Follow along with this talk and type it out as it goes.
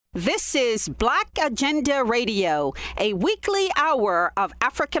This is Black Agenda Radio, a weekly hour of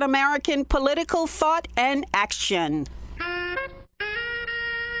African American political thought and action.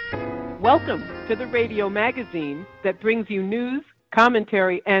 Welcome to the radio magazine that brings you news,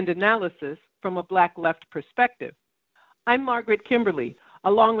 commentary, and analysis from a Black left perspective. I'm Margaret Kimberley,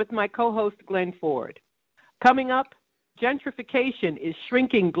 along with my co-host Glen Ford. Coming up, gentrification is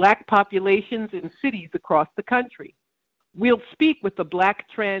shrinking Black populations in cities across the country. We'll speak with the Black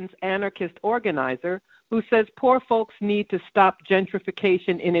trans anarchist organizer who says poor folks need to stop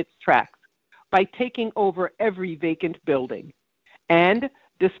gentrification in its tracks by taking over every vacant building. And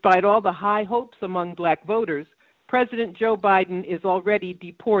despite all the high hopes among Black voters, President Joe Biden is already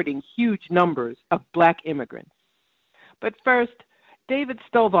deporting huge numbers of Black immigrants. But first, David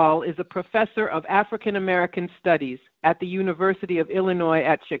Stovall is a professor of African American Studies at the University of Illinois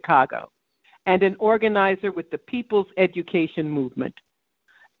at Chicago and an organizer with the People's Education Movement.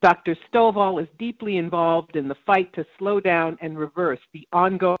 Dr. Stovall is deeply involved in the fight to slow down and reverse the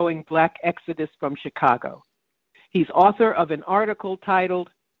ongoing Black exodus from Chicago. He's author of an article titled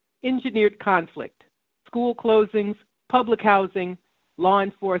Engineered Conflict: School Closings, Public Housing, Law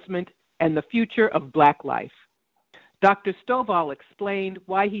Enforcement, and the Future of Black Life. Dr. Stovall explained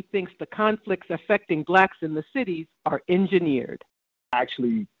why he thinks the conflicts affecting Blacks in the cities are engineered. I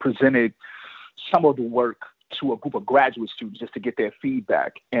actually presented some of the work to a group of graduate students just to get their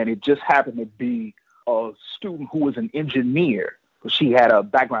feedback. And it just happened to be a student who was an engineer. She had a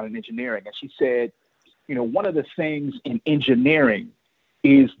background in engineering. And she said, you know, one of the things in engineering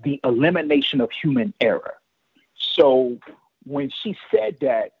is the elimination of human error. So when she said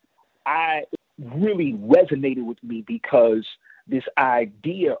that, I really resonated with me because this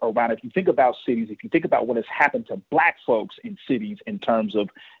idea around, if you think about cities, if you think about what has happened to Black folks in cities in terms of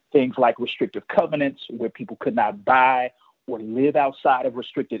things like restrictive covenants where people could not buy or live outside of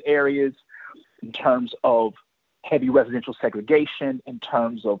restricted areas, in terms of heavy residential segregation, in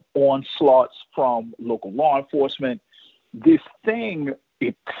terms of onslaughts from local law enforcement, this thing,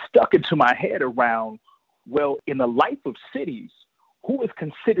 it stuck into my head around, well, in the life of cities, who is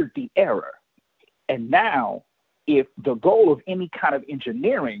considered the error? And now, if the goal of any kind of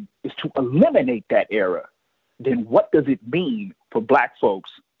engineering is to eliminate that error, then what does it mean for Black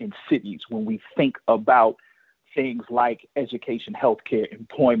folks in cities when we think about things like education, healthcare,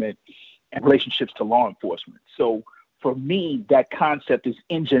 employment, and relationships to law enforcement? So for me, that concept is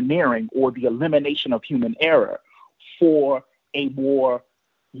engineering, or the elimination of human error, for a more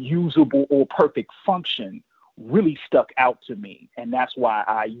usable or perfect function, really stuck out to me. And that's why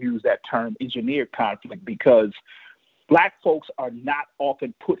I use that term engineered conflict, because Black folks are not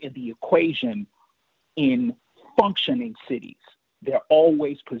often put in the equation in functioning cities. They're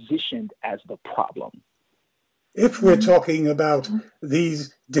always positioned as the problem. If we're talking about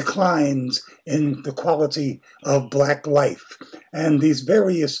these declines in the quality of Black life and these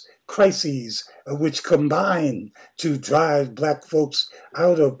various crises which combine to drive Black folks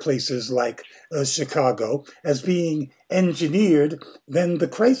out of places like Chicago as being engineered, then the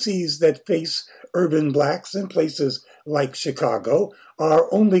crises that face urban Blacks in places like Chicago are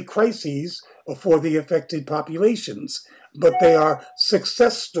only crises for the affected populations, but they are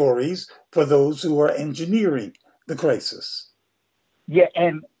success stories for those who are engineering the crisis. Yeah,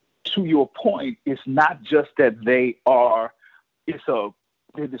 and to your point, it's not just that there's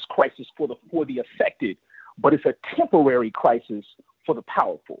this crisis for the affected, but it's a temporary crisis for the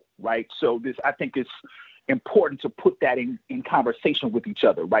powerful, right? So I think it's important to put that in conversation with each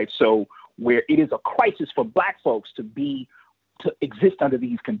other, right? So where it is a crisis for Black folks to exist under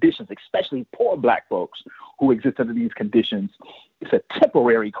these conditions, especially poor Black folks who exist under these conditions, it's a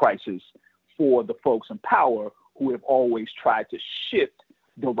temporary crisis for the folks in power who have always tried to shift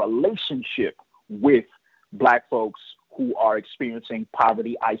the relationship with Black folks who are experiencing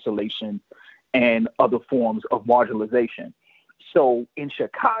poverty, isolation, and other forms of marginalization. So in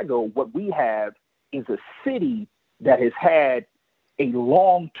Chicago, what we have is a city that has had a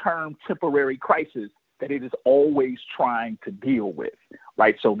long-term temporary crisis that it is always trying to deal with,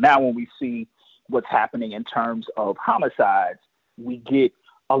 right? So now when we see what's happening in terms of homicides, we get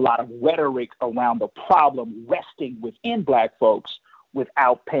a lot of rhetoric around the problem resting within Black folks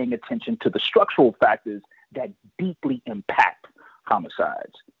without paying attention to the structural factors that deeply impact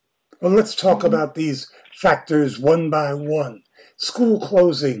homicides. Well, let's talk about these factors one by one. School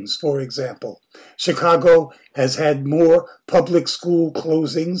closings, for example. Chicago has had more public school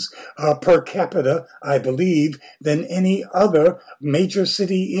closings per capita, I believe, than any other major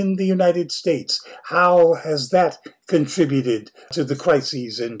city in the United States. How has that contributed to the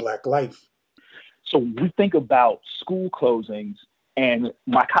crises in Black life? So we think about school closings And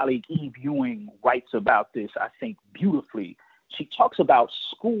my colleague Eve Ewing writes about this, I think, beautifully. She talks about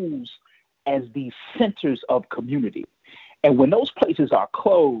schools as these centers of community. And when those places are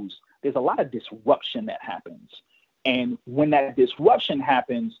closed, there's a lot of disruption that happens. And when that disruption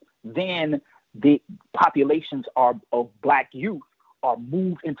happens, then the populations of Black youth are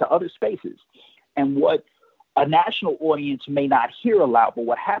moved into other spaces. And what a national audience may not hear a lot, but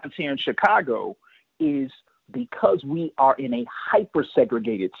what happens here in Chicago is because we are in a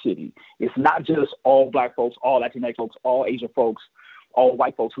hyper-segregated city, it's not just all Black folks, all Latinx folks, all Asian folks, all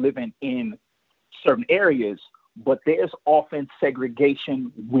white folks living in certain areas, but there's often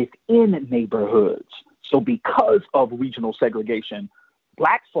segregation within neighborhoods. So because of regional segregation,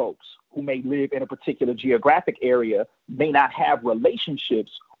 Black folks who may live in a particular geographic area may not have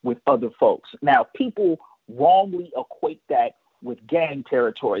relationships with other folks. Now, people wrongly equate that with gang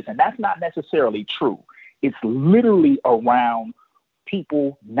territories, and that's not necessarily true. It's literally around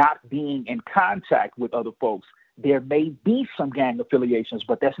people not being in contact with other folks. There may be some gang affiliations,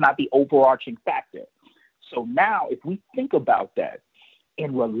 but that's not the overarching factor. So now if we think about that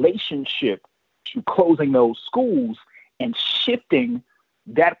in relationship to closing those schools and shifting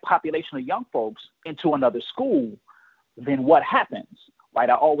that population of young folks into another school, then what happens, right?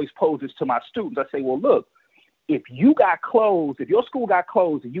 I always pose this to my students. I say, well, look, if you got closed, if your school got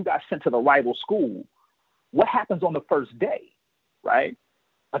closed and you got sent to the rival school, what happens on the first day, right?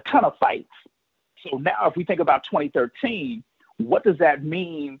 A ton of fights. So now if we think about 2013, what does that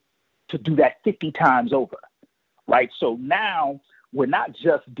mean to do that 50 times over, right? So now we're not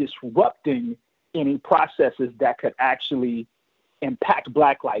just disrupting any processes that could actually impact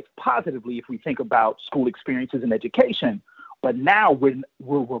Black life positively if we think about school experiences and education, but now we're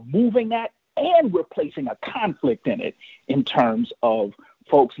removing that and we're placing a conflict in it in terms of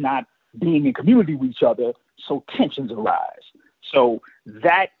folks not being in community with each other, so tensions arise. So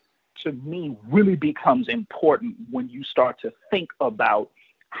that, to me, really becomes important when you start to think about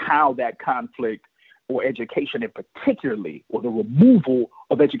how that conflict or education in particularly, or the removal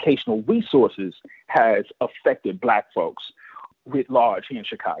of educational resources has affected Black folks writ large here in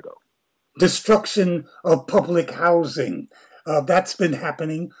Chicago. Destruction of public housing. That's been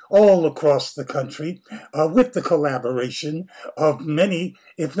happening all across the country with the collaboration of many,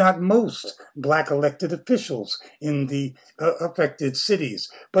 if not most, Black elected officials in the affected cities.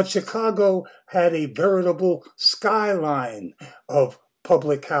 But Chicago had a veritable skyline of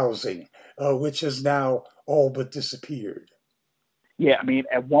public housing, which has now all but disappeared. Yeah, I mean,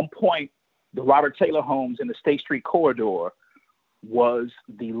 at one point, the Robert Taylor homes in the State Street corridor was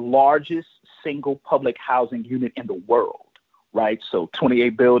the largest single public housing unit in the world, right? So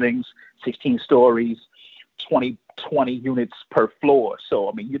 28 buildings, 16 stories, 20 units per floor. So,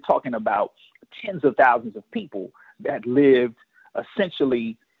 I mean, you're talking about tens of thousands of people that lived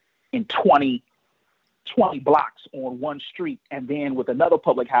essentially in 20 blocks on one street, and then with another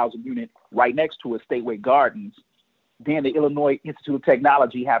public housing unit right next to it, Stateway Gardens, then the Illinois Institute of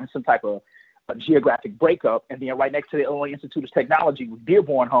Technology having some type of a geographic breakup, and then right next to the Illinois Institute of Technology was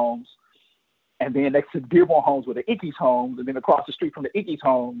Dearborn Homes, and then next to the Dearborn Homes were the Ickes Homes, and then across the street from the Ickes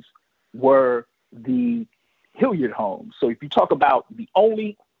Homes were the Hilliard Homes. So if you talk about the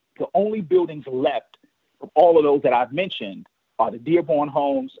only buildings left of all of those that I've mentioned are the Dearborn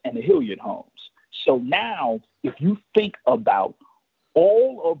Homes and the Hilliard Homes. So now, if you think about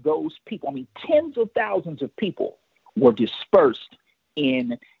all of those people, I mean, tens of thousands of people were dispersed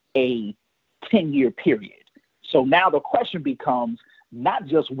in a 10-year period. So now the question becomes not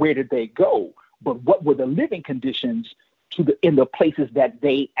just where did they go, but what were the living conditions in the places that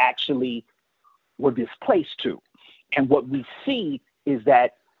they actually were displaced to. And what we see is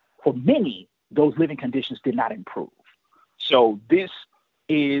that for many, those living conditions did not improve. So this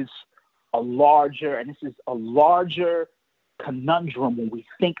is a larger conundrum when we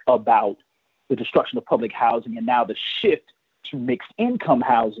think about the destruction of public housing and now the shift to mixed income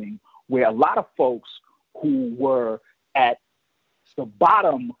housing, where a lot of folks who were at the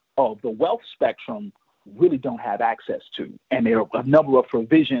bottom of the wealth spectrum really don't have access to. And there are a number of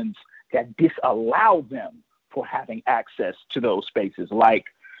provisions that disallow them for having access to those spaces, like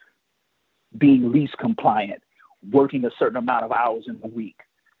being lease compliant, working a certain amount of hours in a week,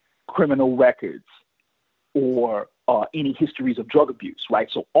 criminal records, or any histories of drug abuse, right?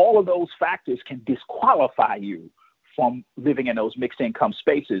 So all of those factors can disqualify you from living in those mixed income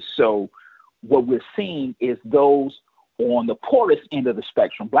spaces. So what we're seeing is those on the poorest end of the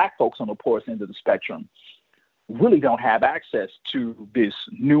spectrum, Black folks on the poorest end of the spectrum, really don't have access to this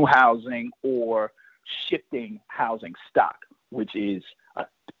new housing or shifting housing stock, which is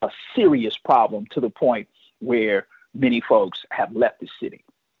a serious problem, to the point where many folks have left the city.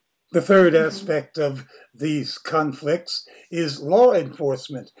 The third aspect of these conflicts is law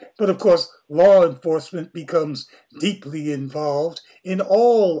enforcement. But of course, law enforcement becomes deeply involved in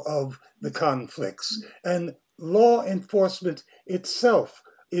all of the conflicts. And law enforcement itself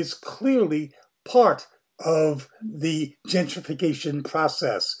is clearly part of the gentrification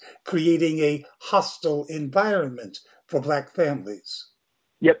process, creating a hostile environment for Black families.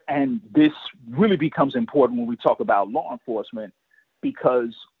 Yep, and this really becomes important when we talk about law enforcement,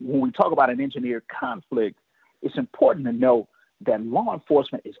 because when we talk about an engineered conflict, it's important to note that law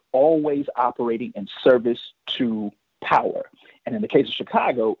enforcement is always operating in service to power. And in the case of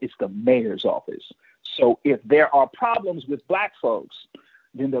Chicago, it's the mayor's office. So if there are problems with Black folks,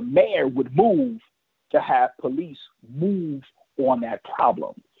 then the mayor would move to have police move on that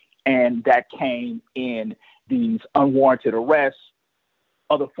problem. And that came in these unwarranted arrests,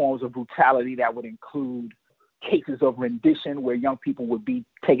 other forms of brutality that would include cases of rendition where young people would be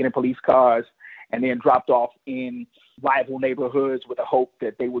taken in police cars and then dropped off in rival neighborhoods with the hope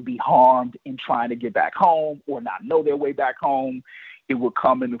that they would be harmed in trying to get back home or not know their way back home. It would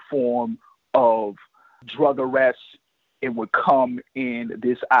come in the form of drug arrests. It would come in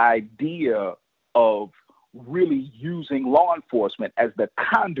this idea of really using law enforcement as the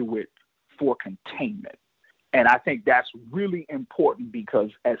conduit for containment. And I think that's really important because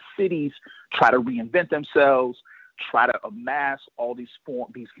as cities try to reinvent themselves, try to amass all these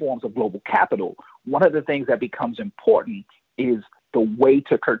forms of global capital, one of the things that becomes important is the way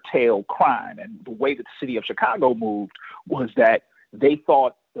to curtail crime. And the way that the city of Chicago moved was that they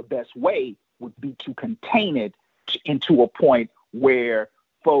thought the best way would be to contain it into a point where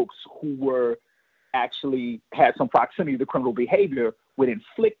folks who were actually had some proximity to criminal behavior would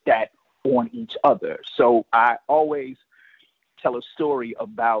inflict that on each other. So I always tell a story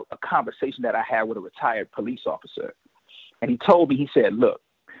about a conversation that I had with a retired police officer. And he told me, he said, look,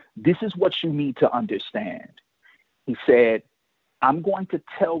 this is what you need to understand. He said, I'm going to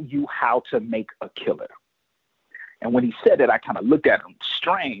tell you how to make a killer. And when he said that, I kind of looked at him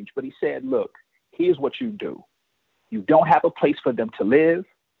strange, but he said, look, here's what you do. You don't have a place for them to live.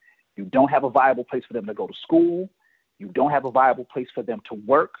 You don't have a viable place for them to go to school. You don't have a viable place for them to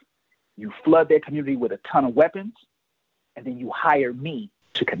work. You flood their community with a ton of weapons, and then you hire me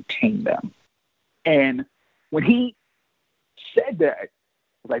to contain them. And when he said that, I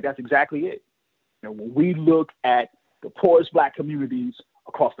was like, that's exactly it. You know, when we look at the poorest Black communities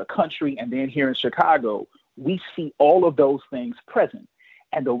across the country and then here in Chicago, we see all of those things present.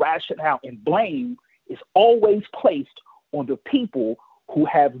 And the rationale and blame is always placed on the people who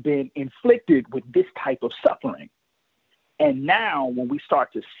have been inflicted with this type of suffering. And now when we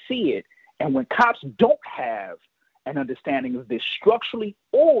start to see it, and when cops don't have an understanding of this structurally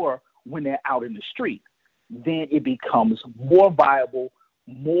or when they're out in the street, then it becomes more viable,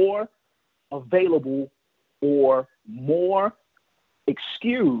 more available, or more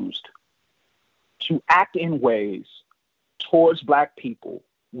excused to act in ways towards Black people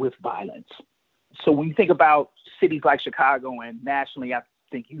with violence. So when you think about cities like Chicago and nationally, I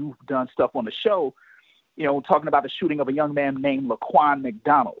think you've done stuff on the show, you know, talking about the shooting of a young man named Laquan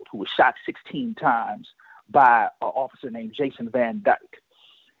McDonald, who was shot 16 times by an officer named Jason Van Dyke.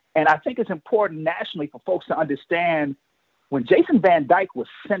 And I think it's important nationally for folks to understand when Jason Van Dyke was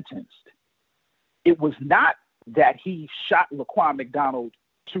sentenced, it was not that he shot Laquan McDonald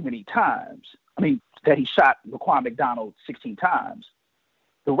too many times. That he shot Laquan McDonald 16 times.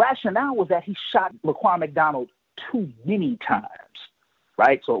 The rationale was that he shot Laquan McDonald too many times,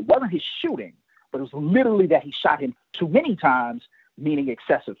 right? So it wasn't his shooting, but it was literally that he shot him too many times, meaning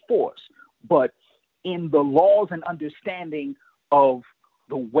excessive force. But in the laws and understanding of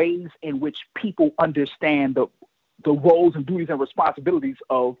the ways in which people understand the roles and duties and responsibilities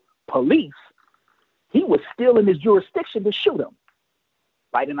of police, he was still in his jurisdiction to shoot him,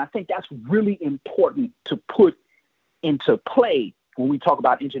 right? And I think that's really important to put into play when we talk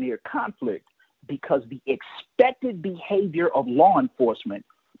about engineered conflict, because the expected behavior of law enforcement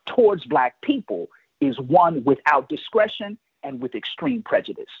towards Black people is one without discretion and with extreme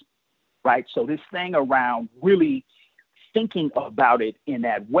prejudice, right? So this thing around really thinking about it in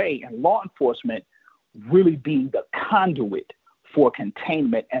that way and law enforcement really being the conduit for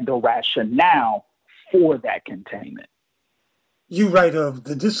containment and the rationale for that containment. You write of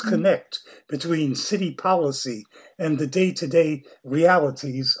the disconnect between city policy and the day-to-day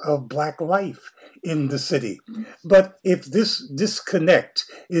realities of Black life in the city. But if this disconnect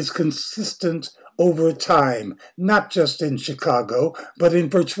is consistent over time, not just in Chicago, but in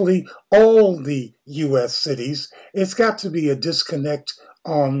virtually all the U.S. cities, it's got to be a disconnect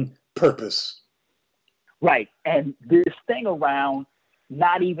on purpose. Right. And this thing around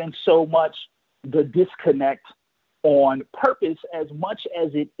not even so much the disconnect on purpose as much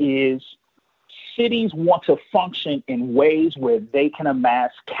as it is cities want to function in ways where they can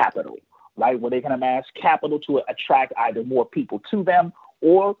amass capital, right? Where they can amass capital to attract either more people to them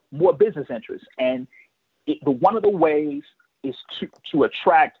or more business interests. And one of the ways is to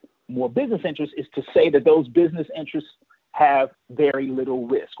attract more business interests is to say that those business interests have very little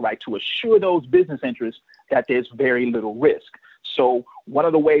risk, right? To assure those business interests that there's very little risk. So one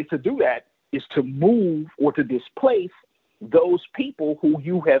of the ways to do that is to move or to displace those people who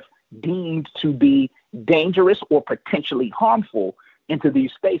you have deemed to be dangerous or potentially harmful into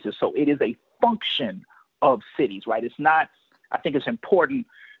these spaces. So it is a function of cities, right? It's not, I think it's important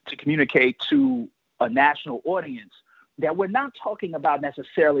to communicate to a national audience that we're not talking about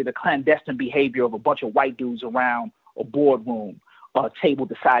necessarily the clandestine behavior of a bunch of white dudes around a boardroom table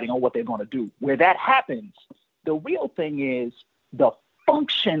deciding on what they're going to do. Where that happens, the real thing is the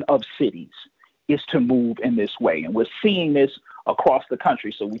function of cities is to move in this way. And we're seeing this across the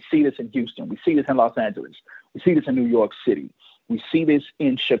country. So we see this in Houston. We see this in Los Angeles. We see this in New York City. We see this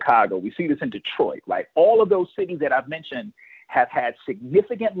in Chicago. We see this in Detroit, right? All of those cities that I've mentioned have had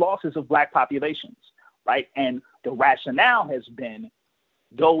significant losses of Black populations, right? And the rationale has been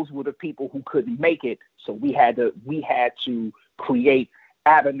those were the people who couldn't make it. So we had to create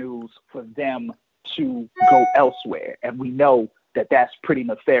avenues for them to go elsewhere. And we know that that's pretty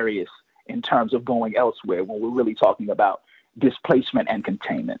nefarious in terms of going elsewhere when we're really talking about displacement and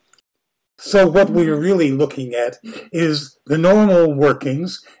containment. So what we're really looking at is the normal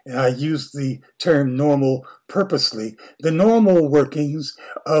workings, and I use the term normal purposely, the normal workings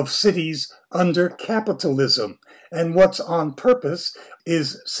of cities under capitalism. And what's on purpose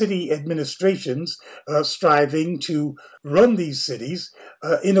is city administrations striving to run these cities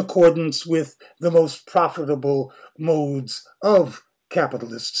in accordance with the most profitable modes of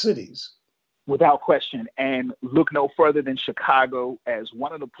capitalist cities. Without question. And look no further than Chicago as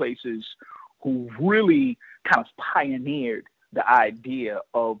one of the places who really kind of pioneered the idea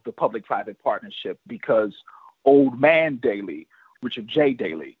of the public-private partnership, because Old Man Daley, Richard J.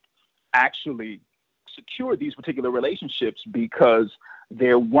 Daley, actually secured these particular relationships because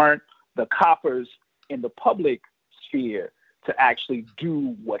there weren't the coppers in the public sphere to actually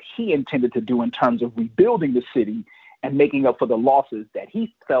do what he intended to do in terms of rebuilding the city and making up for the losses that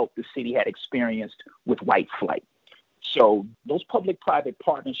he felt the city had experienced with white flight. So those public-private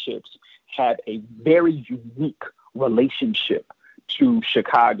partnerships had a very unique relationship to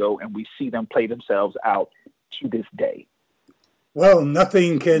Chicago, and we see them play themselves out to this day. Well,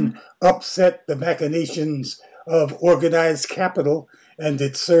 nothing can upset the machinations of organized capital and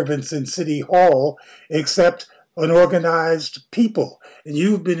its servants in City Hall except an organized people. And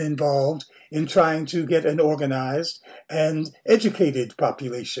you've been involved in trying to get an organized and educated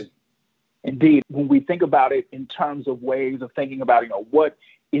population. Indeed. When we think about it in terms of ways of thinking about, what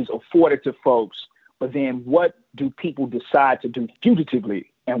is afforded to folks, but then what do people decide to do putatively?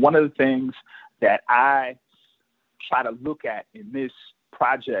 And one of the things that I try to look at in this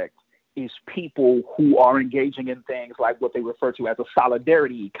project is people who are engaging in things like what they refer to as a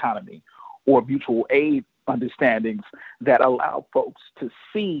solidarity economy or mutual aid understandings that allow folks to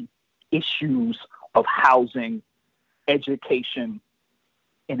see issues of housing, education,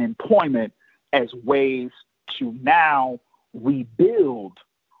 and employment as ways to now rebuild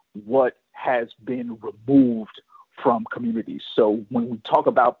what has been removed from communities. So when we talk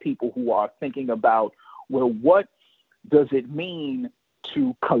about people who are thinking about, well, what does it mean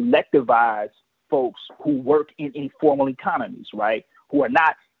to collectivize folks who work in informal economies, right? Who are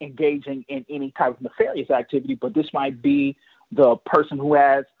not engaging in any type of nefarious activity, but this might be the person who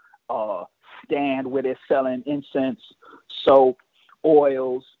has a stand where they're selling incense, soap,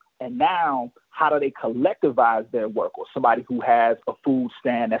 oils, and now how do they collectivize their work? Or somebody who has a food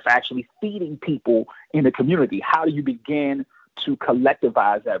stand that's actually feeding people in the community. How do you begin to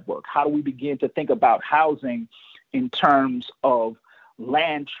collectivize that work? How do we begin to think about housing in terms of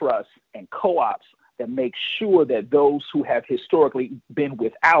land trusts and co-ops that make sure that those who have historically been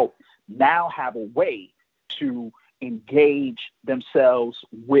without now have a way to engage themselves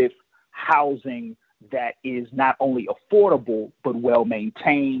with housing that is not only affordable, but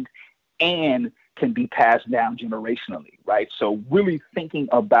well-maintained and can be passed down generationally, right? So really thinking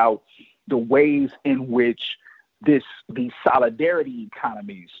about the ways in which these solidarity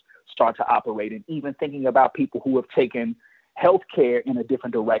economies start to operate, and even thinking about people who have taken healthcare in a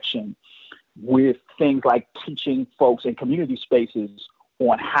different direction with things like teaching folks in community spaces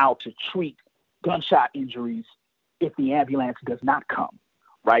on how to treat gunshot injuries if the ambulance does not come,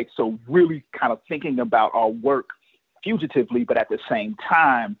 right? So really kind of thinking about our work fugitively, but at the same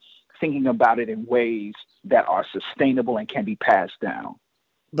time, thinking about it in ways that are sustainable and can be passed down.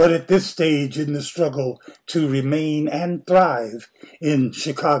 But at this stage in the struggle to remain and thrive in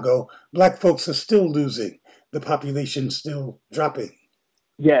Chicago, Black folks are still losing, the population still dropping.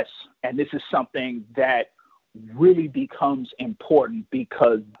 Yes, and this is something that really becomes important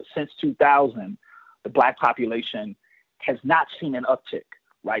because since 2000, the Black population has not seen an uptick,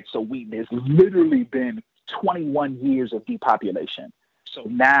 right? So there's literally been 21 years of depopulation. So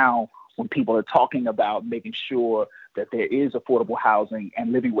now when people are talking about making sure that there is affordable housing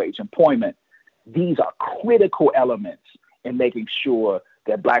and living wage employment, these are critical elements in making sure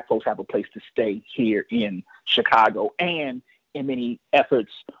that Black folks have a place to stay here in Chicago and in many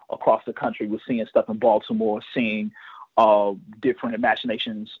efforts across the country. We're seeing stuff in Baltimore, seeing different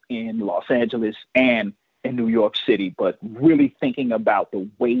machinations in Los Angeles and in New York City, but really thinking about the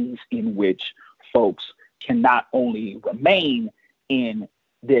ways in which folks can not only remain in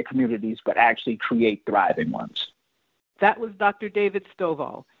their communities, but actually create thriving ones. That was Dr. David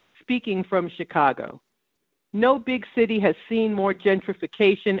Stovall, speaking from Chicago. No big city has seen more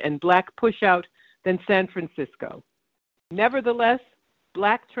gentrification and Black pushout than San Francisco. Nevertheless,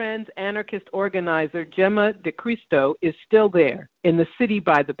 Black trans anarchist organizer Jemma DeCristo is still there in the city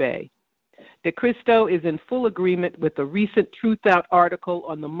by the bay. DeCristo is in full agreement with a recent Truthout article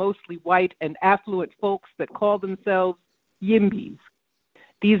on the mostly white and affluent folks that call themselves YIMBYs.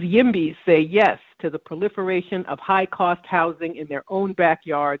 These YIMBYs say yes to the proliferation of high-cost housing in their own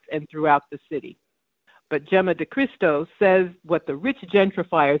backyards and throughout the city. But Jemma DeCristo says what the rich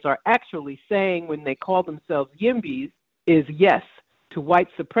gentrifiers are actually saying when they call themselves YIMBYs is yes to white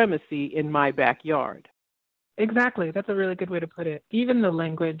supremacy in my backyard. Exactly. That's a really good way to put it. Even the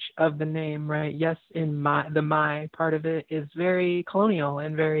language of the name, right? Yes, in my part of it is very colonial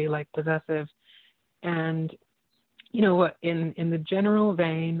and very possessive. And you know what, in the general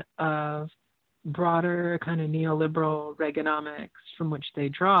vein of broader kind of neoliberal Reaganomics from which they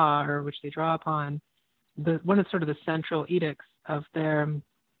draw upon, one of sort of the central edicts of their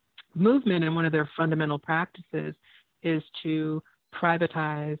movement and one of their fundamental practices is to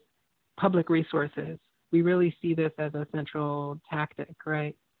privatize public resources. We really see this as a central tactic,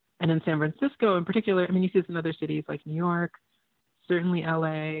 right? And in San Francisco in particular, I mean, you see this in other cities like New York, certainly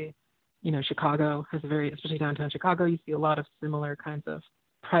LA, Chicago has especially downtown Chicago, you see a lot of similar kinds of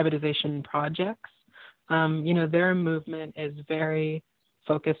privatization projects. Their movement is very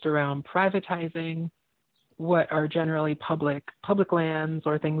focused around privatizing what are generally public lands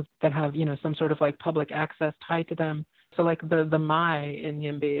or things that have, some sort of public access tied to them. So the my in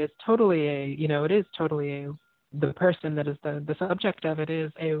YIMBY is totally the person that is the subject of it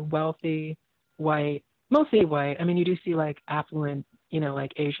is a wealthy, white, mostly white. I mean, you do see affluent,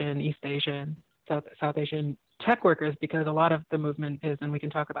 Asian, East Asian, South Asian tech workers, because a lot of the movement is, and we can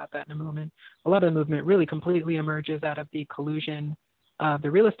talk about that in a moment, a lot of the movement really completely emerges out of the collusion of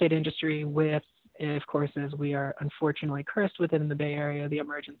the real estate industry with, of course, as we are unfortunately cursed with it in the Bay Area, the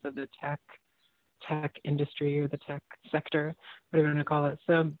emergence of the tech industry or the tech sector, whatever you want to call it.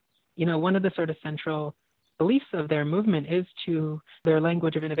 So, one of the sort of central beliefs of their movement is to their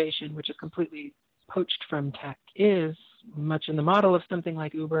language of innovation, which is completely poached from tech, is much in the model of something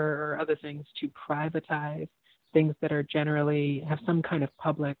like Uber or other things, to privatize things that are generally have some kind of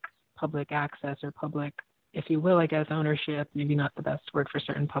public access or public, if you will, I guess, ownership, maybe not the best word for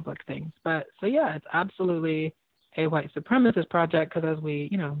certain public things. But so, yeah, it's absolutely a white supremacist project because as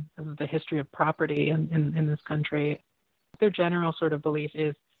the history of property in this country, their general sort of belief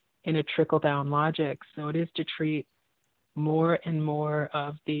is in a trickle-down logic. So it is to treat more and more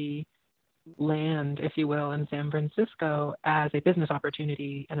of the land, if you will, in San Francisco as a business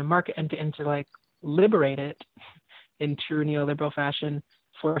opportunity and a market, and to liberate it in true neoliberal fashion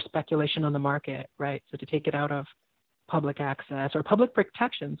for speculation on the market, right? So to take it out of public access or public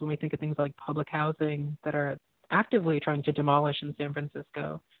protections when we think of things like public housing that are actively trying to demolish in San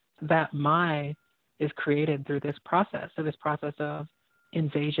Francisco, that is created through this process. So this process of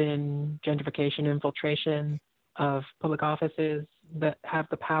invasion, gentrification, infiltration of public offices that have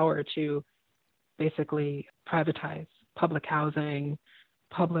the power to basically privatize public housing,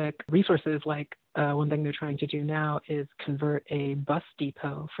 public resources. One thing they're trying to do now is convert a bus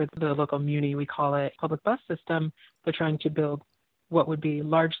depot for the local muni, we call it public bus system. They're trying to build what would be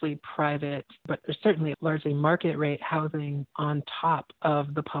largely private, but certainly largely market rate housing on top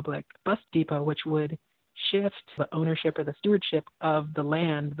of the public bus depot, which would shift the ownership or the stewardship of the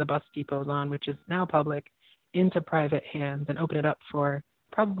land the bus depot is on, which is now public, into private hands and open it up for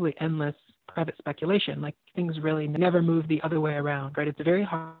probably endless private speculation. Like things really never move the other way around, right? It's very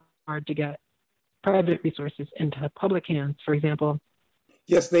hard to get private resources into public hands, for example.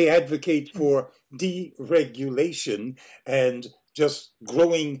 Yes, they advocate for deregulation and just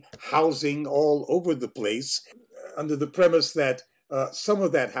growing housing all over the place under the premise that some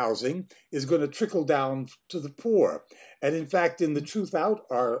of that housing is going to trickle down to the poor. And in fact, in the Truthout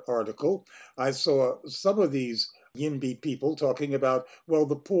article, I saw some of these YIMBY people talking about, well,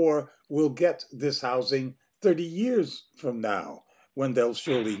 the poor will get this housing 30 years from now when they'll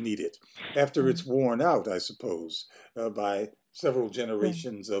surely need it, after it's worn out, I suppose, by several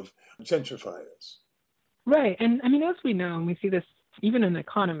generations of gentrifiers. Right. And I mean, as we know, and we see this even in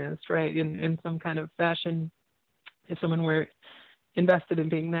economists, right, in some kind of fashion, if someone were invested in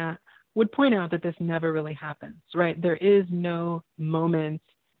being that, would point out that this never really happens, right? There is no moment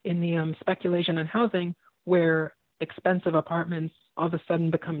in the speculation on housing where expensive apartments all of a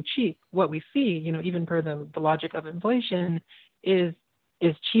sudden become cheap. What we see, you know, even per the logic of inflation, is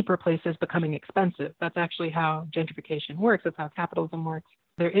cheaper places becoming expensive. That's actually how gentrification works. That's how capitalism works.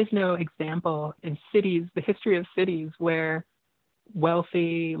 There is no example in cities, the history of cities, where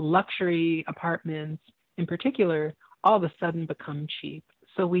wealthy luxury apartments in particular all of a sudden become cheap.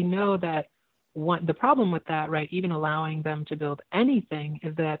 So we know that the problem with that, right, even allowing them to build anything,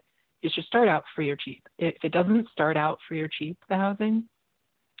 is that it should start out free or cheap. If it doesn't start out free or cheap, the housing,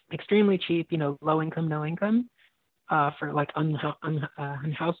 extremely cheap, you know, low income, no income, for like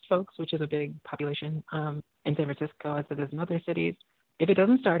unhoused folks, which is a big population in San Francisco as it is in other cities. If it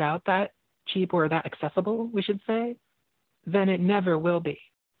doesn't start out that cheap or that accessible, we should say, then it never will be.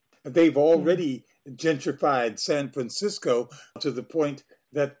 They've already gentrified San Francisco to the point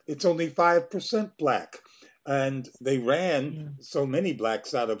that it's only 5% Black. And they ran so many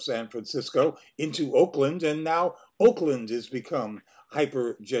Blacks out of San Francisco into Oakland, and now Oakland has become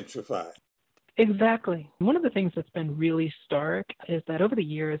hyper gentrified. Exactly. One of the things that's been really stark is that over the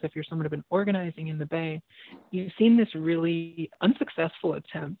years, if you're someone who's been organizing in the Bay, you've seen this really unsuccessful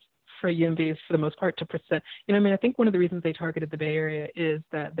attempt for YIMBYs, for the most part, to present. You know, I mean, I think one of the reasons they targeted the Bay Area is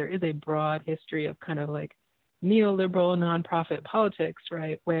that there is a broad history of kind of like neoliberal nonprofit politics,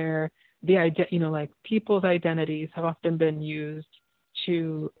 right, where the idea, you know, like people's identities have often been used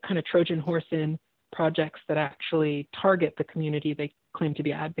to kind of Trojan horse in projects that actually target the community they claim to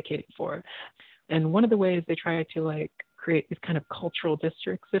be advocating for. And one of the ways they try to like create these kind of cultural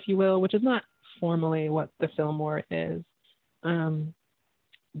districts, if you will, which is not formally what the Fillmore is.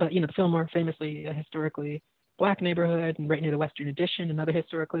 But, you know, the Fillmore, famously a historically Black neighborhood, and right near the Western Addition, another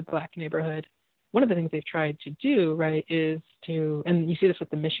historically Black neighborhood. One of the things they've tried to do, right, is to, and you see this with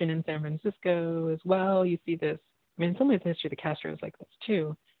the Mission in San Francisco as well. You see this, I mean, in some ways the history of the Castro is like this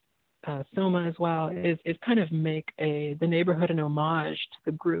too. Soma as well, is kind of make the neighborhood an homage to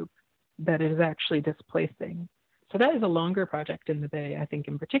the group that it is actually displacing. So that is a longer project in the Bay, I think,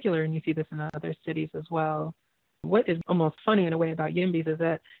 in particular, and you see this in other cities as well. What is almost funny in a way about YIMBYs is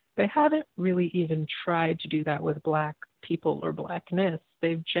that they haven't really even tried to do that with Black people or Blackness.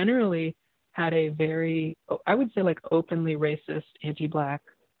 They've generally had a very, I would say, like openly racist, anti-Black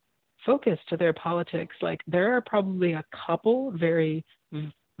focus to their politics. Like there are probably a couple very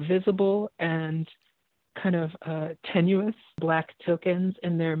visible and kind of tenuous Black tokens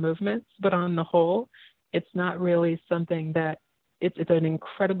in their movements, but on the whole, it's not really something that, it's an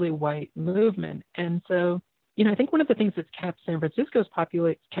incredibly white movement. And so, you know, I think one of the things that's kept San Francisco's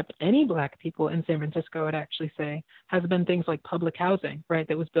kept any Black people in San Francisco, I'd actually say, has been things like public housing, right,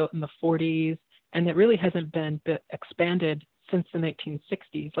 that was built in the 40s, and that really hasn't been expanded since the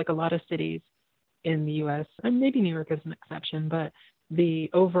 1960s, like a lot of cities in the U.S., and maybe New York is an exception, but the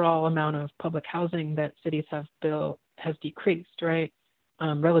overall amount of public housing that cities have built has decreased, right,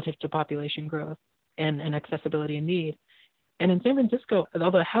 relative to population growth and accessibility and need. And in San Francisco,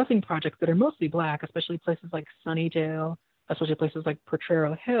 all the housing projects that are mostly Black, especially places like Sunnydale, especially places like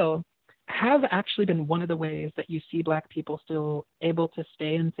Potrero Hill, have actually been one of the ways that you see Black people still able to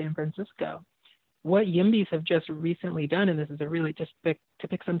stay in San Francisco. What YIMBYs have just recently done, and this is a really just to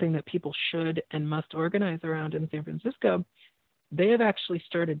pick something that people should and must organize around in San Francisco, they have actually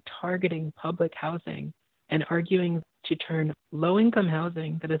started targeting public housing and arguing to turn low-income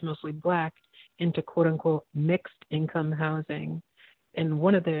housing that is mostly Black into quote-unquote mixed income housing. And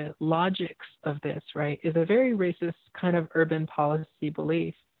one of the logics of this, right, is a very racist kind of urban policy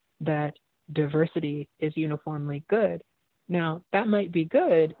belief that diversity is uniformly good. Now, that might be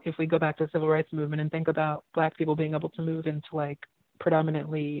good if we go back to the civil rights movement and think about Black people being able to move into like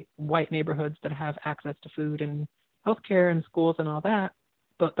predominantly white neighborhoods that have access to food and healthcare and schools and all that.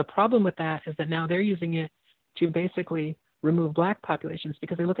 But the problem with that is that now they're using it to basically remove Black populations,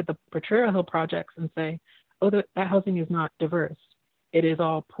 because they look at the Potrero Hill projects and say, oh, that housing is not diverse. It is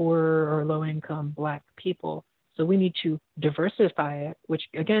all poor or low-income Black people. So we need to diversify it, which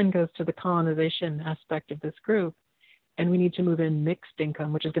again goes to the colonization aspect of this group. And we need to move in mixed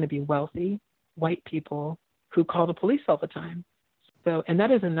income, which is going to be wealthy, white people who call the police all the time. So, and that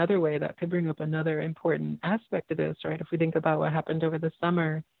is another way that could bring up another important aspect of this, right? If we think about what happened over the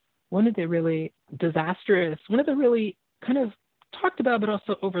summer, one of the really kind of talked about but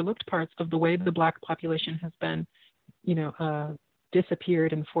also overlooked parts of the way the Black population has been,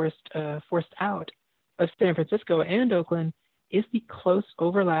 disappeared and forced out of San Francisco and Oakland is the close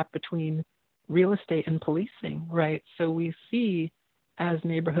overlap between real estate and policing, right? So we see as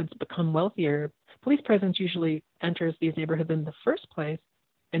neighborhoods become wealthier, police presence usually enters these neighborhoods in the first place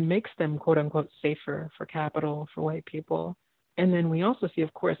and makes them, quote unquote, safer for capital, for white people. And then we also see,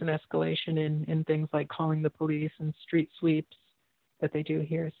 of course, an escalation in things like calling the police and street sweeps that they do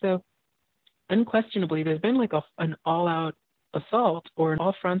here. So unquestionably, there's been like an all-out assault or an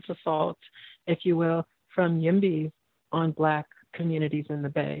all-fronts assault, if you will, from YIMBYs on Black communities in the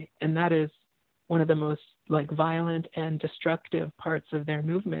Bay. And that is one of the most like violent and destructive parts of their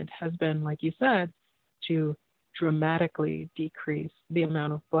movement has been, like you said, to dramatically decrease the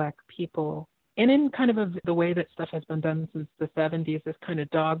amount of Black people. And in kind of the way that stuff has been done since the 70s, this kind of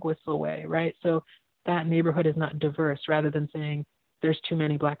dog whistle way, right? So that neighborhood is not diverse, rather than saying there's too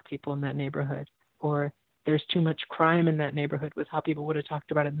many Black people in that neighborhood, or there's too much crime in that neighborhood, was how people would have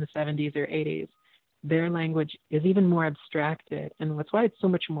talked about it in the 70s or 80s. Their language is even more abstracted, and that's why it's so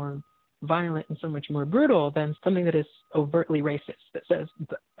much more violent and so much more brutal than something that is overtly racist, that says,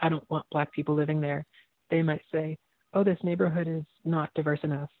 I don't want Black people living there. They might say, oh, this neighborhood is not diverse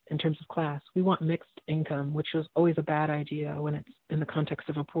enough in terms of class. We want mixed income, which was always a bad idea when it's in the context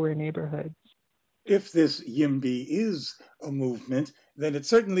of a poor neighborhood. If this YIMBY is a movement, then it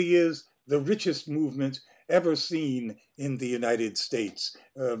certainly is the richest movement ever seen in the United States,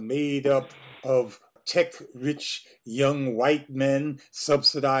 made up of tech-rich young white men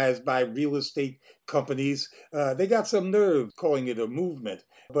subsidized by real estate companies. They got some nerve calling it a movement,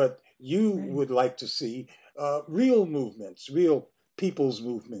 but you would like to see real movements, real people's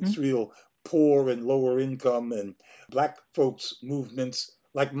movements, real poor and lower income and Black folks movements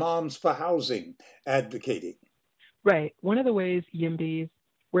like Moms for Housing advocating. Right. One of the ways YIMBYs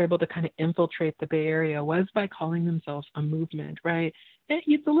were able to kind of infiltrate the Bay Area was by calling themselves a movement, right?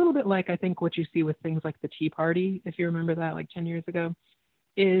 It's a little bit like, I think, what you see with things like the Tea Party, if you remember that, like 10 years ago,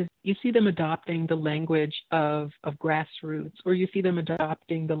 is you see them adopting the language of grassroots, or you see them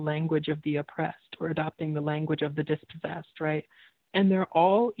adopting the language of the oppressed, or adopting the language of the dispossessed, right? And they're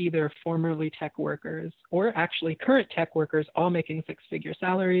all either formerly tech workers or actually current tech workers, all making six-figure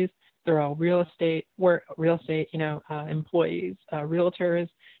salaries. They're all real estate employees, realtors,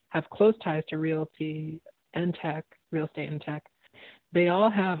 have close ties to realty and tech, real estate and tech. They all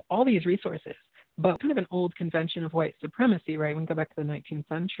have all these resources, but kind of an old convention of white supremacy, right? We can go back to the 19th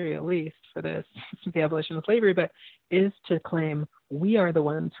century at least for this, the abolition of slavery, but is to claim we are the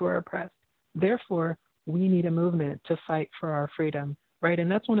ones who are oppressed. Therefore, we need a movement to fight for our freedom, right? And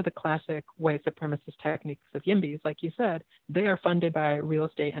that's one of the classic white supremacist techniques of YIMBYs. Like you said, they are funded by real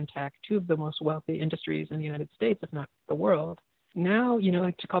estate and tech, two of the most wealthy industries in the United States, if not the world. Now,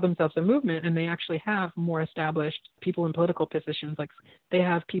 like to call themselves a movement, and they actually have more established people in political positions. Like they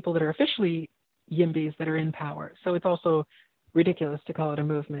have people that are officially YIMBYs that are in power. So it's also ridiculous to call it a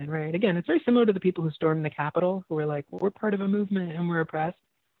movement, right? Again, it's very similar to the people who stormed the Capitol, who were like, we're part of a movement and we're oppressed,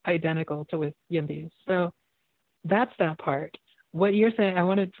 identical to with YIMBYs. So that's that part. What you're saying, I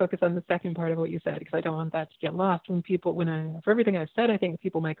want to focus on the second part of what you said, because I don't want that to get lost. For everything I've said, I think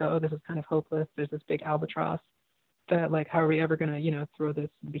people might go, oh, this is kind of hopeless. There's this big albatross that, like, how are we ever going to, throw this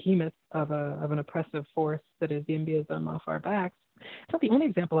behemoth of an oppressive force that is YIMBYism off our backs? It's not the only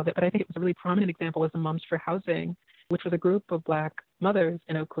example of it, but I think it was a really prominent example was the Moms for Housing, which was a group of Black mothers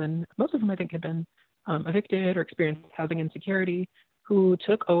in Oakland, most of whom I think had been evicted or experienced housing insecurity, who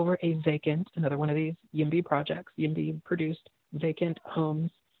took over a vacant, another one of these YIMBY projects. YIMBY produced vacant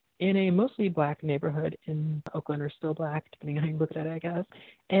homes in a mostly Black neighborhood in Oakland, or still Black, depending on how you look at it, I guess.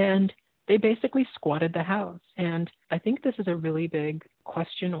 And they basically squatted the house. And I think this is a really big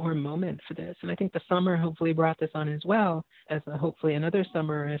question or moment for this. And I think the summer hopefully brought this on as well, as hopefully another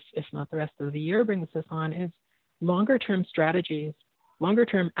summer, if not the rest of the year brings this on, is longer-term strategies,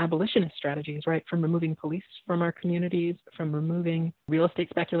 longer-term abolitionist strategies, right? From removing police from our communities, from removing real estate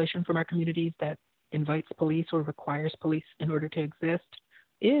speculation from our communities that invites police or requires police in order to exist,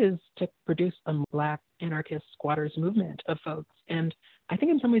 is to produce a Black anarchist squatters movement of folks. And I think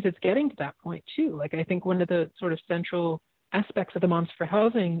in some ways it's getting to that point too. Like I think one of the sort of central aspects of the Moms for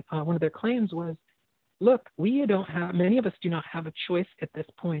Housing, one of their claims was, look, many of us do not have a choice at this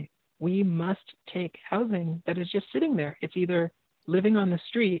point. We must take housing that is just sitting there. It's either living on the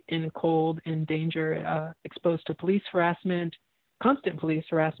street in cold, in danger, exposed to police harassment, constant police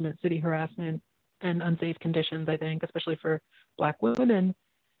harassment, city harassment, and unsafe conditions, I think, especially for Black women,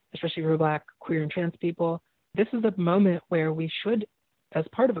 especially for Black, queer, and trans people. This is a moment where we should, as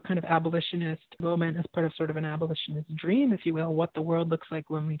part of a kind of abolitionist moment, as part of sort of an abolitionist dream, if you will, what the world looks like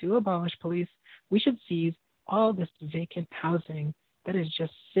when we do abolish police, we should seize all this vacant housing that is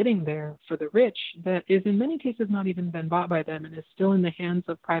just sitting there for the rich, that is in many cases not even been bought by them and is still in the hands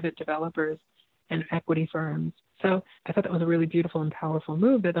of private developers and equity firms. So I thought that was a really beautiful and powerful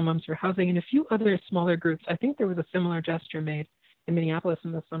move that the Moms for Housing and a few other smaller groups, I think there was a similar gesture made in Minneapolis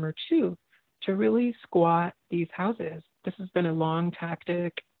in the summer too, to really squat these houses. This has been a long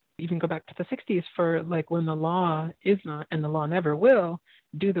tactic, even go back to the 60s, for like when the law is not, and the law never will,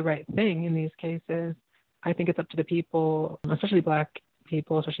 do the right thing in these cases. I think it's up to the people, especially Black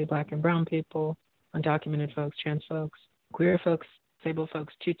people, especially Black and brown people, undocumented folks, trans folks, queer folks, disabled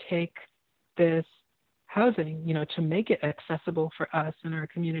folks, to take this housing, to make it accessible for us in our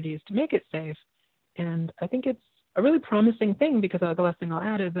communities, to make it safe. And I think it's a really promising thing, because the last thing I'll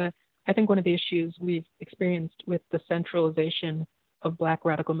add is that I think one of the issues we've experienced with the centralization of Black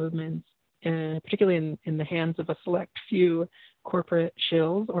radical movements, particularly in the hands of a select few corporate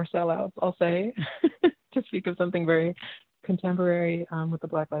shills or sellouts, I'll say, to speak of something very contemporary with the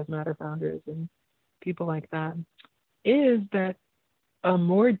Black Lives Matter founders and people like that, is that a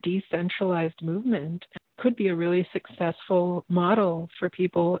more decentralized movement could be a really successful model for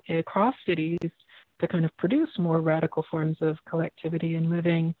people across cities to kind of produce more radical forms of collectivity and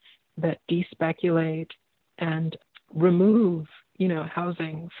living that despeculate and remove,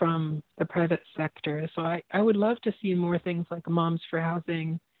 housing from the private sector. So I would love to see more things like Moms for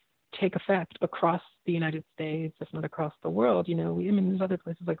Housing take effect across the United States, if not across the world. There's other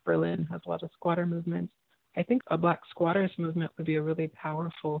places like Berlin has a lot of squatter movements. I think a Black squatters movement would be a really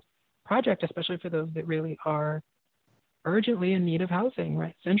powerful project, especially for those that really are urgently in need of housing,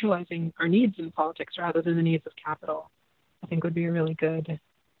 right? Centralizing our needs in politics rather than the needs of capital, I think would be a really good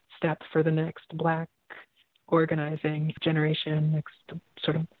step for the next Black organizing generation, next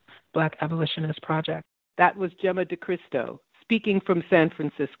sort of Black abolitionist project. That was Jemma DeCristo, speaking from San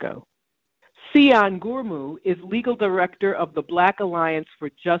Francisco. SEE-ON Gurmu is legal director of the Black Alliance for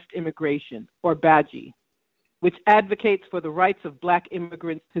Just Immigration, or BAJI, which advocates for the rights of Black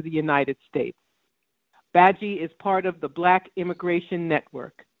immigrants to the United States. BAJI is part of the Black Immigration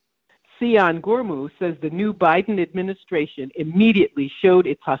Network. SEE-ON Gurmu says the new Biden administration immediately showed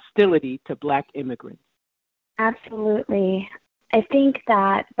its hostility to Black immigrants. Absolutely. I think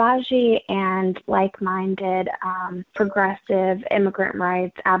that BAJI and like-minded progressive immigrant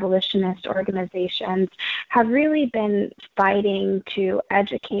rights abolitionist organizations have really been fighting to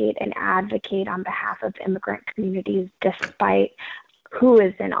educate and advocate on behalf of immigrant communities despite who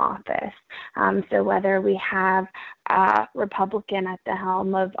is in office. So whether we have a Republican at the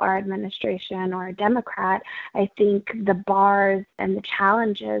helm of our administration or a Democrat, I think the bars and the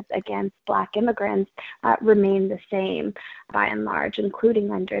challenges against Black immigrants remain the same by and large, including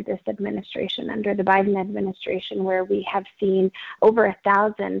under this administration, under the Biden administration, where we have seen over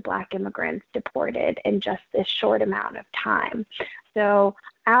 1,000 Black immigrants deported in just this short amount of time. So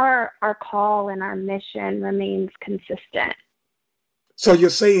our call and our mission remains consistent. So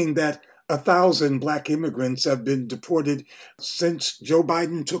you're saying that 1,000 Black immigrants have been deported since Joe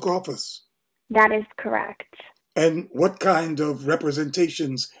Biden took office? That is correct. And what kind of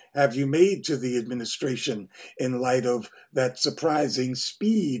representations have you made to the administration in light of that surprising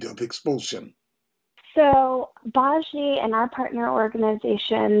speed of expulsion? So BAJI and our partner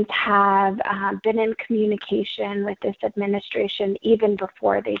organizations have been in communication with this administration even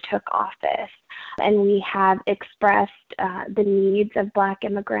before they took office. And we have expressed the needs of Black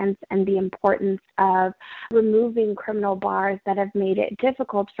immigrants and the importance of removing criminal bars that have made it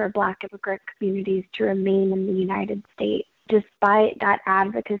difficult for Black immigrant communities to remain in the United States. Despite that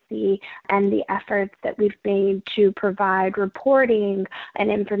advocacy and the efforts that we've made to provide reporting and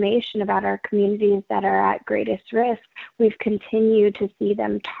information about our communities that are at greatest risk, we've continued to see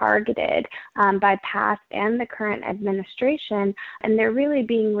them targeted by past and the current administration, and they're really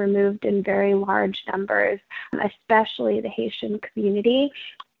being removed in very large numbers, especially the Haitian community.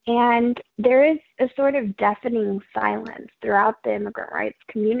 And there is a sort of deafening silence throughout the immigrant rights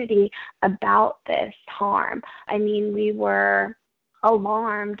community about this harm. I mean, we were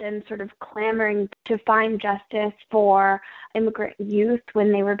alarmed and sort of clamoring to find justice for immigrant youth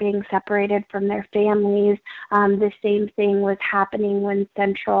when they were being separated from their families. The same thing was happening when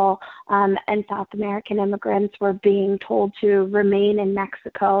Central and South American immigrants were being told to remain in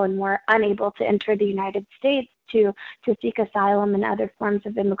Mexico and were unable to enter the United States to seek asylum and other forms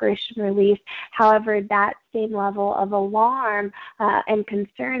of immigration relief. However, that same level of alarm and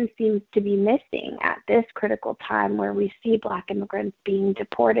concern seems to be missing at this critical time where we see Black immigrants being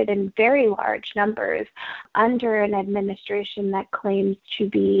deported in very large numbers under an administration that claims to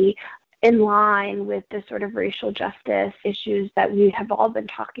be in line with the sort of racial justice issues that we have all been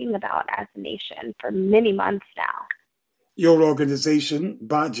talking about as a nation for many months now. Your organization,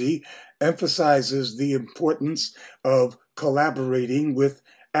 BAJI, emphasizes the importance of collaborating with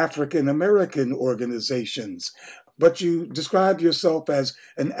African American organizations. But you describe yourself as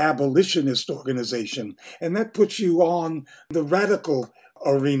an abolitionist organization, and that puts you on the radical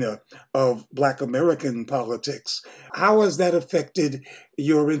arena of Black American politics. How has that affected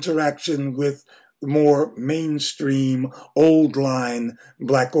your interaction with more mainstream, old-line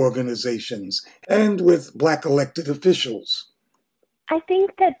Black organizations and with Black elected officials? I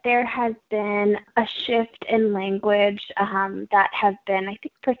think that there has been a shift in language that has been, I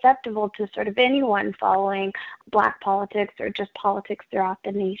think, perceptible to sort of anyone following Black politics or just politics throughout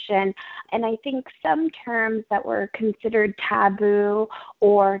the nation. And I think some terms that were considered taboo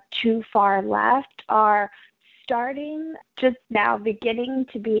or too far left are starting just now beginning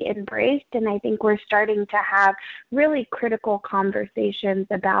to be embraced, and I think we're starting to have really critical conversations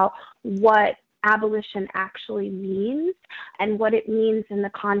about what abolition actually means and what it means in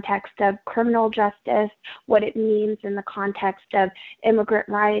the context of criminal justice, what it means in the context of immigrant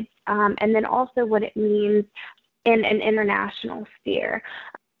rights, and then also what it means in an international sphere.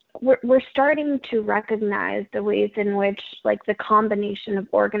 We're starting to recognize the ways in which, like, the combination of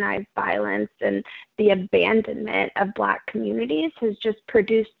organized violence and the abandonment of Black communities has just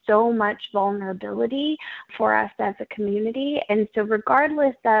produced so much vulnerability for us as a community. And so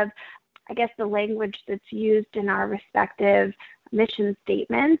regardless of, I guess, the language that's used in our respective mission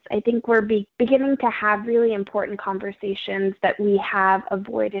statements, I think we're beginning to have really important conversations that we have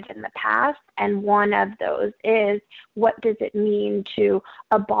avoided in the past. And one of those is, what does it mean to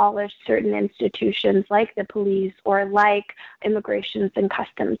abolish certain institutions like the police or like immigrations and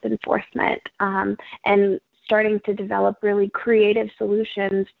customs enforcement, and starting to develop really creative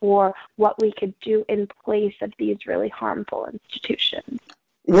solutions for what we could do in place of these really harmful institutions.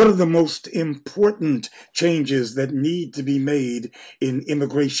 What are the most important changes that need to be made in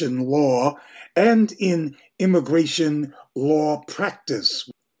immigration law and in immigration law practice?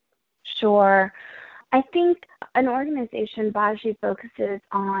 Sure. I think an organization, BAJI, focuses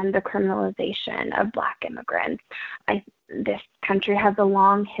on the criminalization of Black immigrants. This country has a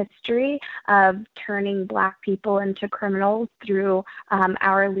long history of turning Black people into criminals through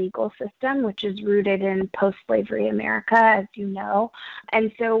our legal system, which is rooted in post-slavery America, as you know.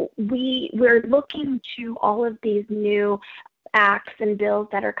 And so we're looking to all of these new acts and bills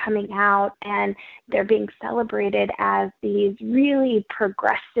that are coming out, and they're being celebrated as these really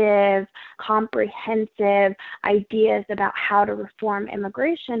progressive, comprehensive ideas about how to reform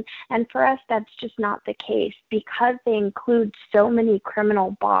immigration. And for us, that's just not the case, because they include so many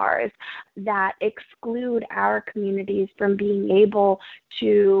criminal bars that exclude our communities from being able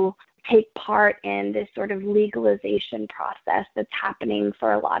to take part in this sort of legalization process that's happening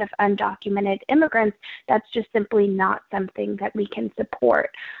for a lot of undocumented immigrants. That's just simply not something that we can support.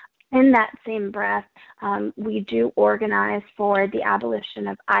 In that same breath, we do organize for the abolition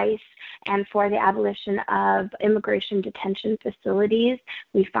of ICE and for the abolition of immigration detention facilities.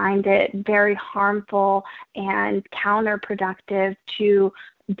 We find it very harmful and counterproductive to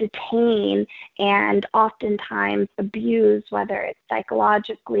detain and oftentimes abuse, whether it's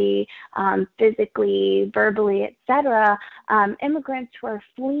psychologically, physically, verbally, etc., immigrants who are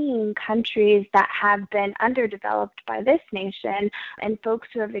fleeing countries that have been underdeveloped by this nation, and folks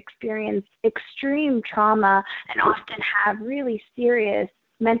who have experienced extreme trauma and often have really serious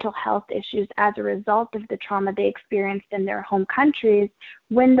mental health issues as a result of the trauma they experienced in their home countries.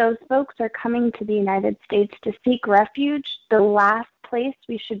 When those folks are coming to the United States to seek refuge, the last place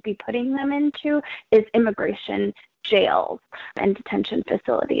we should be putting them into is immigration jails and detention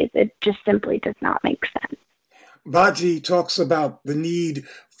facilities. It just simply does not make sense. BAJI talks about the need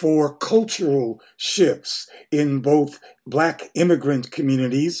for cultural shifts in both Black immigrant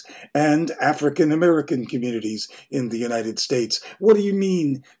communities and African American communities in the United States. What do you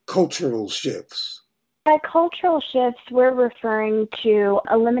mean, cultural shifts? By cultural shifts, we're referring to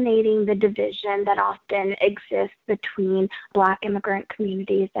eliminating the division that often exists between Black immigrant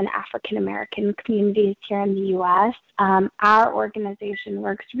communities and African American communities here in the U.S. Our organization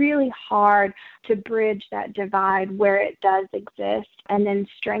works really hard to bridge that divide where it does exist and then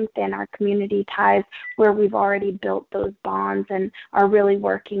strengthen our community ties where we've already built those bonds and are really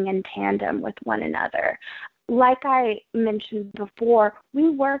working in tandem with one another. Like I mentioned before, we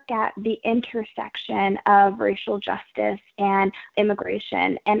work at the intersection of racial justice and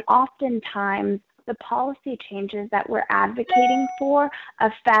immigration, and oftentimes the policy changes that we're advocating for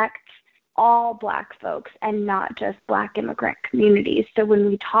affect all Black folks and not just Black immigrant communities. So when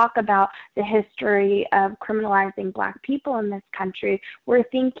we talk about the history of criminalizing Black people in this country, we're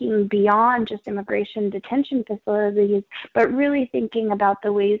thinking beyond just immigration detention facilities, but really thinking about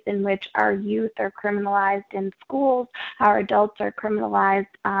the ways in which our youth are criminalized in schools, our adults are criminalized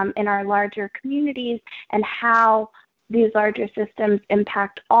in our larger communities, and how these larger systems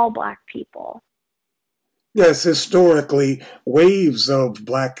impact all Black people. Yes, historically, waves of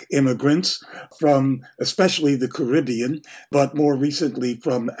Black immigrants from especially the Caribbean, but more recently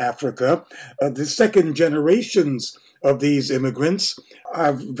from Africa. The second generations of these immigrants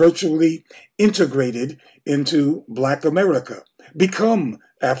are virtually integrated into Black America, become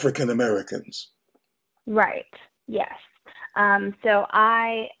African Americans. Right, yes. So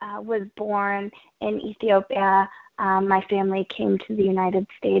I was born in Ethiopia. My family came to the United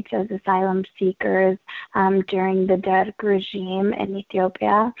States as asylum seekers during the Derg regime in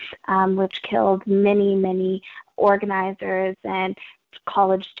Ethiopia, which killed many, many organizers and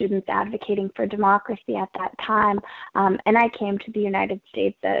college students advocating for democracy at that time. And I came to the United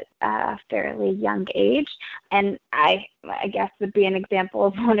States at a fairly young age. And I guess would be an example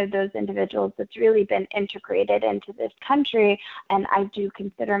of one of those individuals that's really been integrated into this country. And I do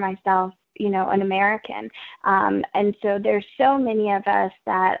consider myself, an American. And so there's so many of us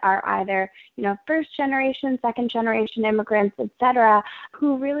that are either, first generation, second generation immigrants, et cetera,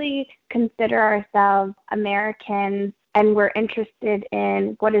 who really consider ourselves Americans, and we're interested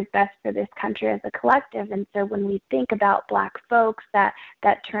in what is best for this country as a collective. And so when we think about Black folks, that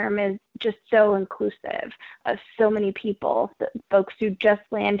term is just so inclusive of so many people, folks who just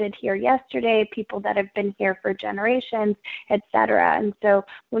landed here yesterday, people that have been here for generations, et cetera. And so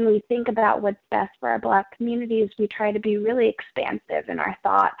when we think about what's best for our Black communities, we try to be really expansive in our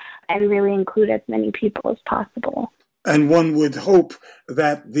thought and really include as many people as possible. And one would hope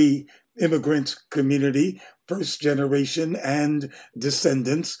that the immigrant community, first generation and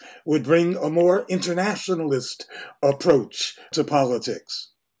descendants, would bring a more internationalist approach to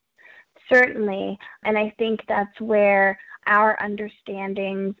politics. Certainly. And I think that's where our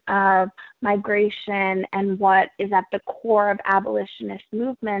understandings of migration and what is at the core of abolitionist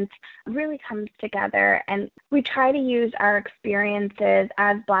movements really comes together. And we try to use our experiences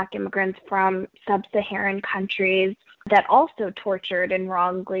as Black immigrants from sub-Saharan countries that also tortured and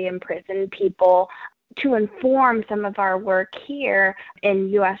wrongly imprisoned people to inform some of our work here in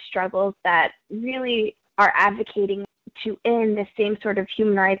U.S. struggles that really are advocating to end the same sort of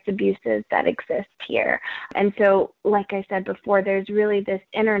human rights abuses that exist here. And so, like I said before, there's really this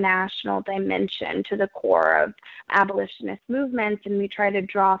international dimension to the core of abolitionist movements, and we try to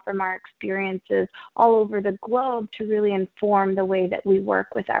draw from our experiences all over the globe to really inform the way that we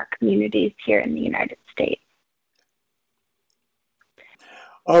work with our communities here in the United States.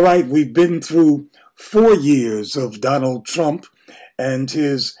 All right, we've been through 4 years of Donald Trump and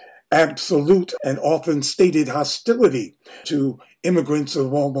his absolute and often stated hostility to immigrants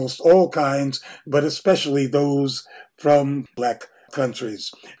of almost all kinds, but especially those from Black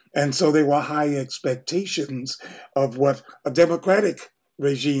countries. And so there were high expectations of what a democratic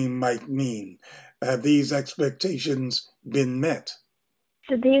regime might mean. Have these expectations been met?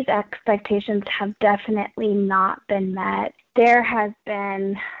 So these expectations have definitely not been met. There has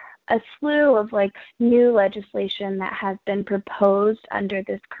been a slew of new legislation that has been proposed under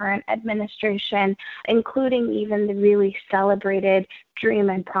this current administration, including even the really celebrated Dream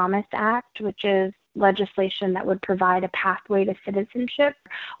and Promise Act, which is legislation that would provide a pathway to citizenship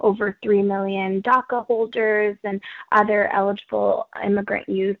over 3 million DACA holders and other eligible immigrant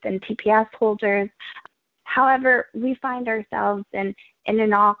youth and TPS holders. However, we find ourselves in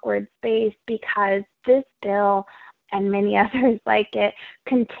an awkward space because this bill and many others like it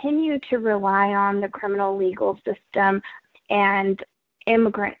continue to rely on the criminal legal system and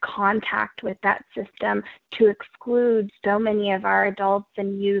immigrant contact with that system to exclude so many of our adults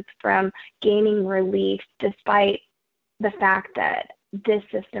and youth from gaining relief, despite the fact that this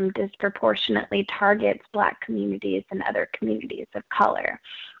system disproportionately targets Black communities and other communities of color.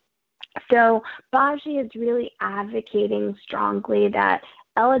 So BAJI is really advocating strongly that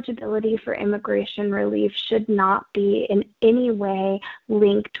eligibility for immigration relief should not be in any way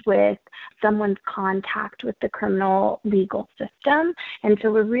linked with someone's contact with the criminal legal system. And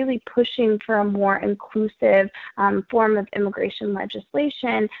so we're really pushing for a more inclusive form of immigration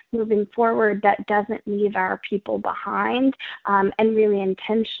legislation moving forward that doesn't leave our people behind and really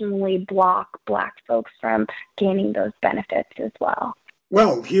intentionally block Black folks from gaining those benefits as well.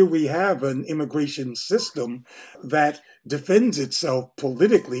 Well, here we have an immigration system that defends itself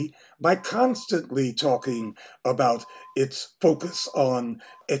politically by constantly talking about its focus on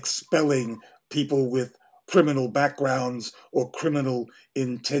expelling people with criminal backgrounds or criminal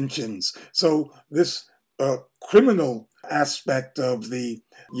intentions. So this criminal aspect of the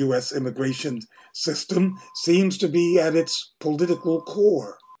U.S. immigration system seems to be at its political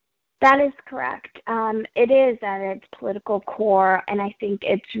core. That is correct. It is at its political core, and I think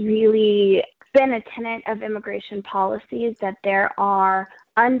it's really been a tenet of immigration policies that there are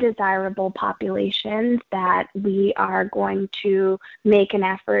undesirable populations that we are going to make an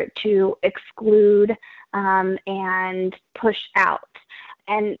effort to exclude and push out.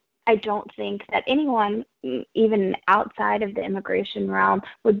 And I don't think that anyone, even outside of the immigration realm,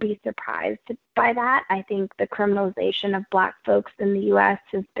 would be surprised by that. I think the criminalization of Black folks in the U.S.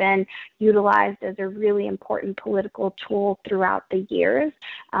 has been utilized as a really important political tool throughout the years,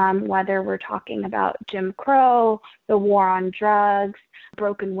 whether we're talking about Jim Crow, the war on drugs,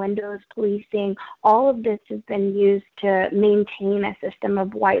 broken windows policing. All of this has been used to maintain a system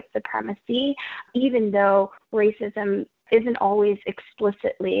of white supremacy, even though racism isn't always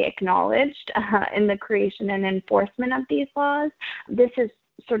explicitly acknowledged in the creation and enforcement of these laws. This has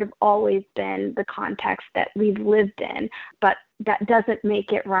sort of always been the context that we've lived in, but that doesn't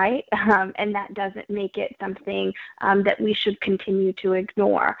make it right, and that doesn't make it something that we should continue to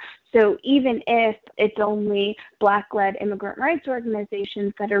ignore. So even if it's only Black-led immigrant rights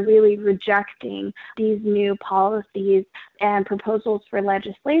organizations that are really rejecting these new policies and proposals for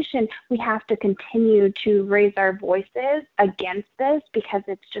legislation, we have to continue to raise our voices against this because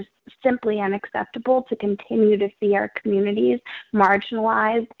it's just simply unacceptable to continue to see our communities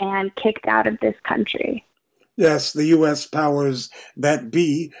marginalized and kicked out of this country. Yes, the U.S. powers that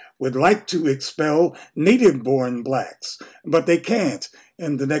be would like to expel native-born Blacks, but they can't.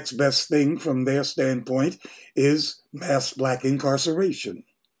 And the next best thing from their standpoint is mass Black incarceration.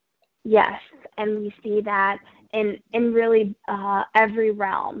 Yes, and we see that in really every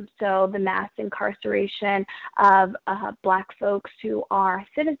realm. So the mass incarceration of Black folks who are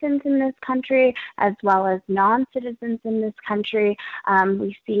citizens in this country, as well as non-citizens in this country.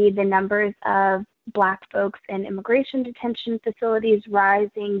 We see the numbers of Black folks in immigration detention facilities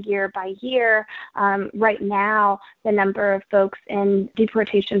rising year by year. Right now, the number of folks in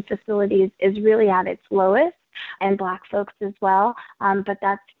deportation facilities is really at its lowest, and Black folks as well. But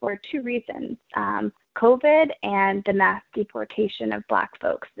that's for two reasons. COVID and the mass deportation of Black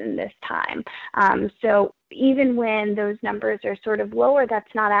folks in this time. So even when those numbers are sort of lower,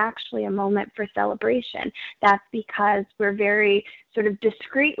 that's not actually a moment for celebration. That's because we're very sort of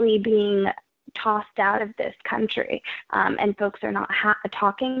discreetly being tossed out of this country, and folks are not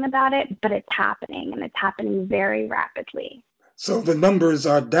talking about it, but it's happening, and it's happening very rapidly. So the numbers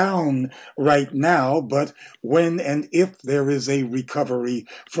are down right now, but when and if there is a recovery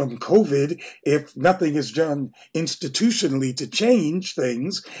from COVID, if nothing is done institutionally to change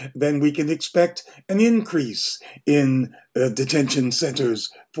things, then we can expect an increase in detention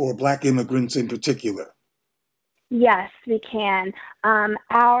centers for Black immigrants in particular. Yes, we can.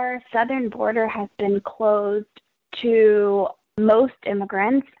 Our southern border has been closed to most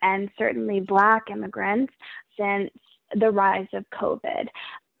immigrants, and certainly Black immigrants, since the rise of COVID,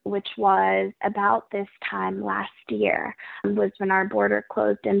 which was about this time last year, was when our border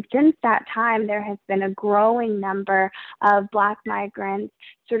closed. And since that time, there has been a growing number of Black migrants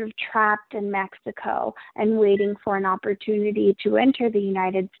sort of trapped in Mexico and waiting for an opportunity to enter the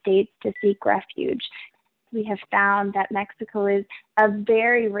United States to seek refuge. We have found that Mexico is a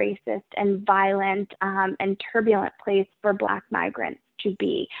very racist and violent and turbulent place for Black migrants to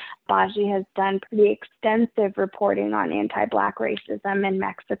be. BAJI has done pretty extensive reporting on anti-Black racism in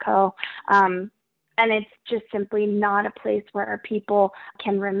Mexico, and it's just simply not a place where our people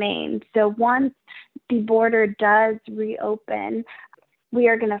can remain. So once the border does reopen, we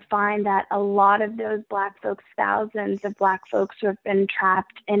are going to find that a lot of those Black folks, thousands of Black folks who have been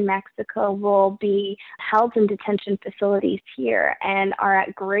trapped in Mexico, will be held in detention facilities here and are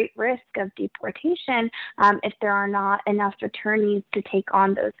at great risk of deportation if there are not enough attorneys to take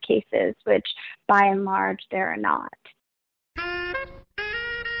on those cases, which by and large there are not.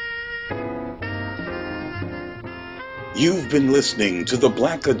 You've been listening to the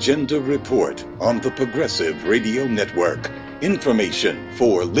Black Agenda Report on the Progressive Radio Network. Information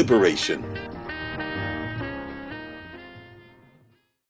for liberation.